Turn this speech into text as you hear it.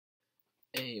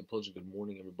Hey, a pleasant good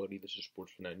morning, everybody. This is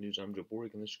Sports Tonight News. I'm Joe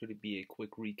Boric, and this is going to be a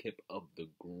quick recap of the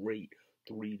great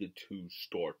 3-2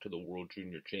 start to the World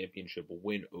Junior Championship, a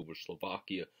win over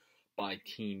Slovakia by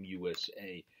Team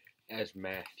USA, as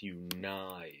Matthew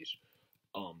Nyes,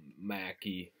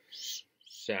 Mackie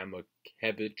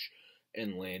Samakevich,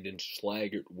 and Landon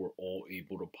Slaggert were all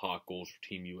able to pot goals for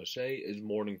Team USA, as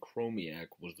Martin Kromiak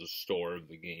was the star of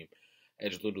the game,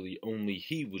 as literally only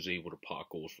he was able to pot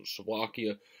goals for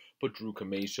Slovakia. But Drew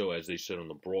Camaso, as they said on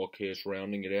the broadcast,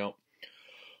 rounding it out,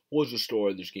 was the star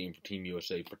of this game for Team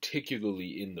USA,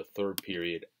 particularly in the third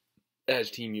period, as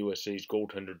Team USA's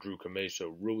goaltender Drew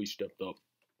Camaso really stepped up,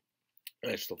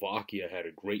 as Slovakia had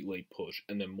a great late push,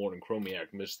 and then Martin Kromiak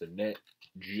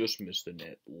just missed the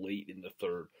net late in the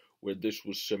third, where this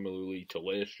was similarly to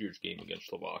last year's game against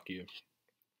Slovakia,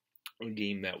 a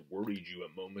game that worried you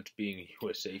at moments, being a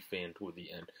USA fan toward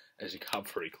the end, as it got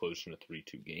very close in a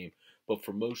 3-2 game. But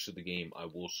for most of the game, I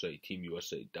will say Team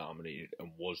USA dominated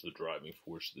and was the driving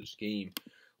force of this game,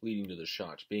 leading to the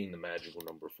shots being the magical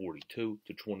number 42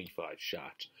 to 25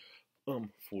 shots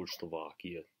for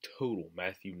Slovakia. Total,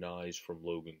 Matthew Nyes from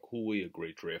Logan Cooley, a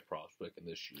great draft prospect in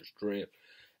this year's draft,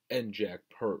 and Jack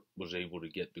Pert was able to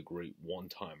get the great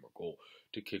one-timer goal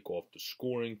to kick off the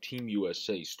scoring. Team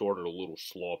USA started a little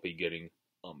sloppy, getting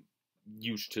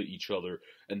used to each other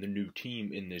and the new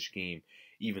team in this game,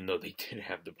 even though they did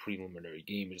have the preliminary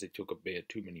game, as they took a bad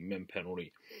too-many-men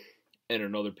penalty and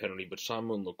another penalty. But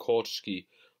Simon Lukovsky,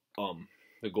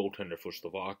 the goaltender for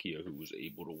Slovakia, who was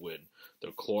able to win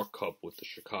the Clark Cup with the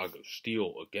Chicago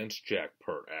Steel against Jack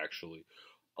Pert, actually,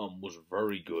 was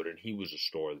very good, and he was a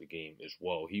star of the game as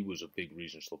well. He was a big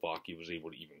reason Slovakia was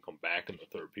able to even come back in the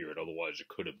third period. Otherwise, it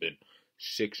could have been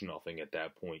 6-0 at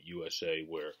that point, USA,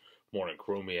 where Martin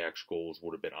Kromiak's goals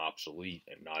would have been obsolete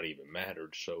and not even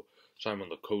mattered. So Simon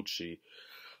Lukovsky,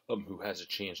 who has a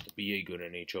chance to be a good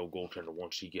NHL goaltender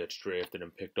once he gets drafted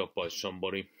and picked up by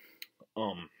somebody,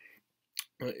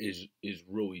 is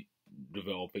really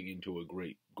developing into a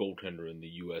great goaltender in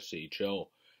the USHL.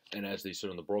 And as they said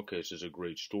on the broadcast, is a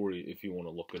great story if you want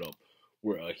to look it up,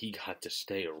 where he got to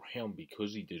stay around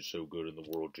because he did so good in the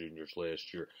World Juniors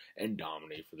last year and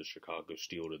dominate for the Chicago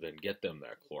Steel to then get them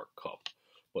that Clark Cup.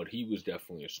 But he was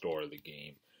definitely a star of the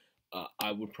game.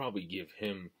 I would probably give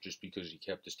him, just because he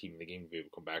kept his team in the game to be able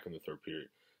to come back in the third period,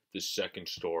 the second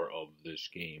star of this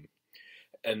game.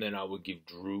 And then I would give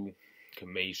Drew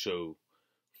Camaso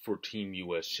for Team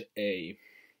USA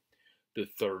the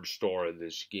third star of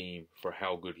this game for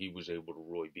how good he was able to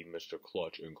really be Mr.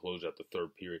 Clutch and close out the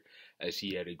third period, as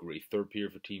he had a great third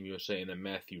period for Team USA. And then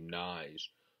Matthew Nyes,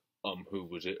 Landon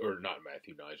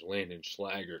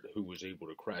Slaggert, who was able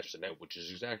to crash the net, which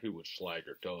is exactly what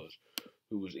Slaggert does,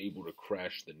 who was able to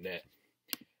crash the net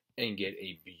and get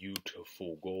a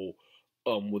beautiful goal,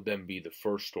 would then be the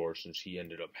first star, since he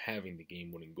ended up having the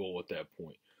game-winning goal at that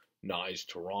point. Nyes,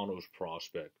 Toronto's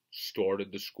prospect,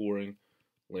 started the scoring.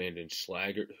 Landon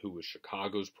Slaggert, who was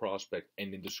Chicago's prospect,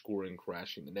 ended the scoring,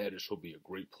 crashing the net. He'll be a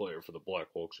great player for the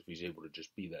Blackhawks if he's able to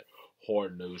just be that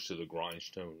hard nose to the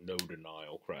grindstone, no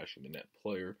denial, crashing the net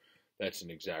player. That's an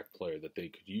exact player that they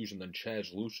could use. And then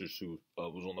Chaz Lucis, who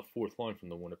was on the fourth line from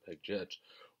the Winnipeg Jets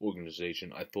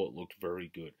organization, I thought looked very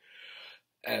good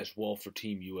as well for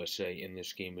Team USA in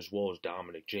this game, as well as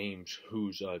Dominic James,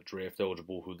 who's draft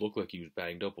eligible, who looked like he was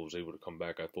banged up, but was able to come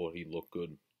back. I thought he looked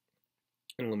good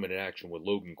in limited action with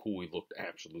Logan Cooley. Looked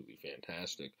absolutely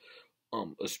fantastic,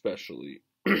 especially,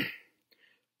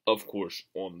 of course,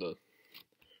 on the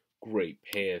great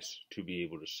pass to be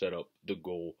able to set up the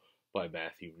goal by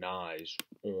Matthew Nyes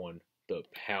on the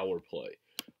power play.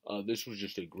 This was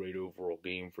just a great overall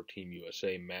game for Team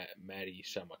USA. Matty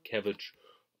Samakevich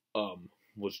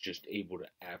was just able to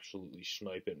absolutely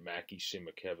snipe it. Mackie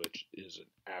Samakevich is an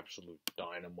absolute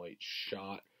dynamite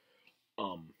shot.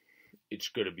 It's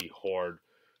going to be hard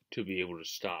to be able to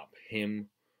stop him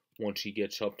once he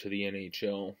gets up to the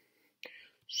NHL.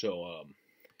 So,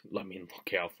 let me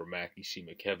look out for Mackie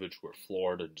Samakevich, where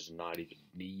Florida does not even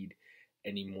need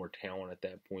any more talent at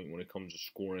that point when it comes to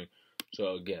scoring.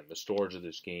 So, again, the stars of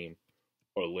this game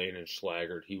are Landon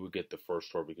Slaggert. He would get the first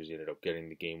star because he ended up getting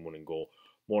the game-winning goal.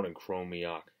 Martin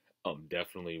Kromiak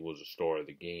definitely was a star of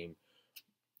the game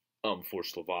for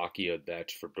Slovakia.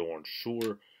 That's for darn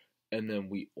sure. And then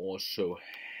we also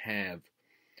have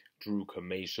Drew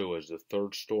Camaso as the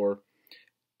third star.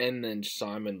 And then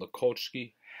Simon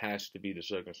Lukovsky has to be the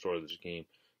second star of this game,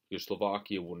 because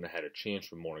Slovakia wouldn't have had a chance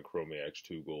with Martin Kromiak's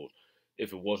 2 goals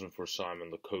if it wasn't for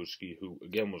Simon Lukovsky, who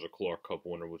again was a Clark Cup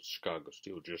winner with Chicago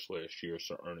Steel just last year,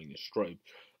 so earning his stripe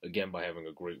again by having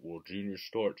a great World Junior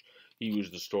start. He was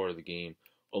the star of the game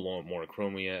along with Martin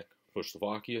Kromiak, for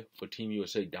Slovakia, but Team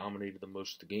USA dominated the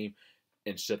most of the game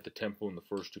and set the tempo in the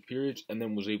first 2 periods, and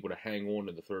then was able to hang on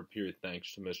in the third period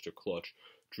thanks to Mr. Clutch,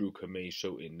 Drew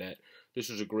Camaso in net. This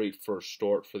was a great first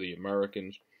start for the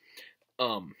Americans,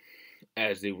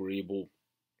 as they were able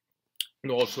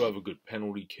to also have a good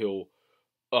penalty kill,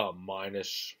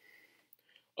 minus,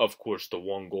 of course, the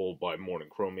 1 goal by Morton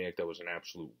Chromiak. That was an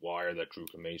absolute wire that Drew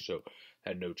Camaso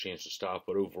had no chance to stop,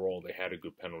 but overall they had a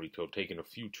good penalty kill, taking a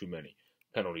few too many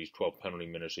penalties, 12 penalty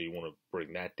minutes, so you want to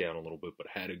bring that down a little bit, but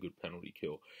had a good penalty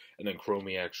kill. And then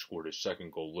Chromiak scored his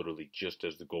second goal literally just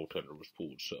as the goaltender was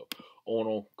pulled. So, all in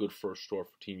all, good first start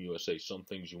for Team USA. Some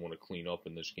things you want to clean up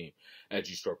in this game as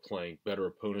you start playing better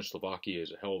opponents. Slovakia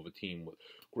is a hell of a team with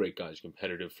great guys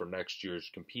competing for next year's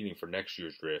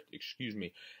draft,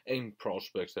 and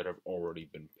prospects that have already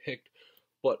been picked.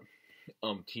 But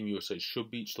Team USA should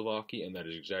beat Slovakia, and that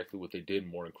is exactly what they did.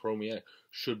 Morton Chromiak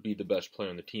should be the best player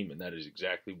on the team, and that is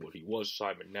exactly what he was.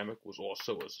 Simon Nemec was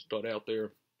also a stud out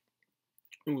there.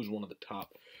 He was one of the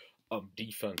top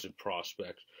defensive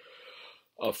prospects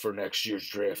for next year's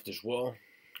draft as well.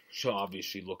 So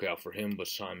obviously look out for him, but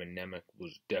Simon Nemec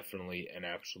was definitely an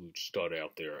absolute stud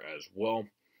out there as well.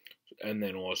 And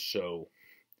then also,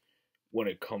 when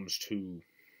it comes to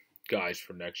guys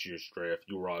for next year's draft,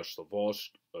 Juraj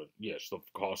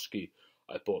Slafkovsky,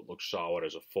 I thought looked solid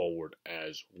as a forward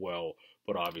as well.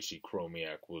 But obviously,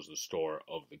 Chromiak was the star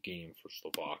of the game for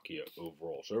Slovakia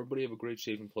overall. So everybody have a great,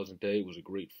 safe, and pleasant day. It was a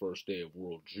great first day of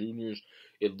World Juniors.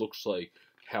 It looks like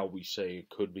how we say it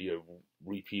could be a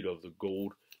repeat of the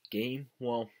gold game.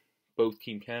 Well, both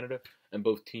Team Canada and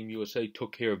both Team USA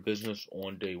took care of business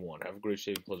on day one. Have a great,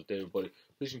 safe, and pleasant day, everybody.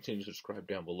 Please continue to subscribe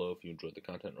down below if you enjoyed the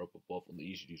content, or up above on the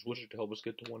easy to use widget to help us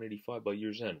get to 185 by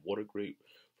year's end. What a great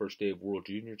first day of World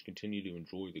Juniors. Continue to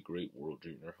enjoy the great World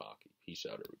Junior hockey. Peace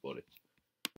out, everybody.